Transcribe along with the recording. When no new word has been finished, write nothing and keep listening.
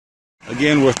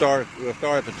Again, we'll start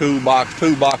at the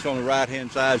toolbox on the right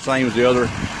hand side, same as the other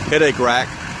headache rack.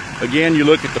 Again, you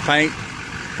look at the paint.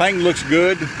 Paint looks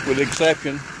good, with the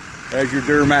exception, as your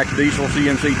Duramax diesel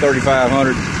CMC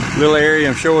 3500. Little area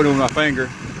I'm showing with my finger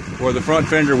where the front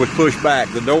fender was pushed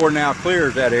back. The door now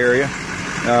clears that area.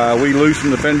 We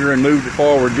loosened the fender and moved it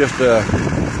forward just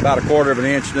about a quarter of an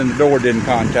inch, and then the door didn't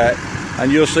contact.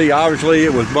 And you'll see, obviously,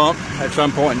 it was bumped at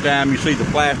some point in time. You see the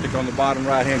plastic on the bottom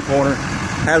right-hand corner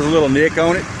has a little nick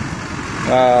on it.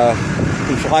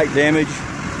 Some slight damage.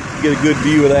 Get a good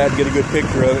view of that, get a good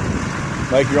picture of it.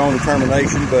 Make your own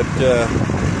determination, but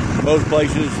most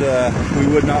places we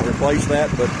would not replace that,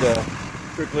 but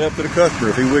strictly up to the customer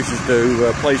if he wishes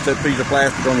to place that piece of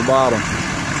plastic on the bottom.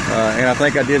 And I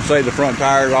think I did say the front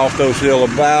tires also seal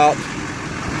about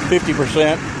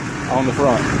 50% on the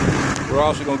front. We're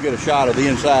also going to get a shot of the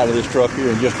inside of this truck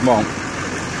here in just a moment.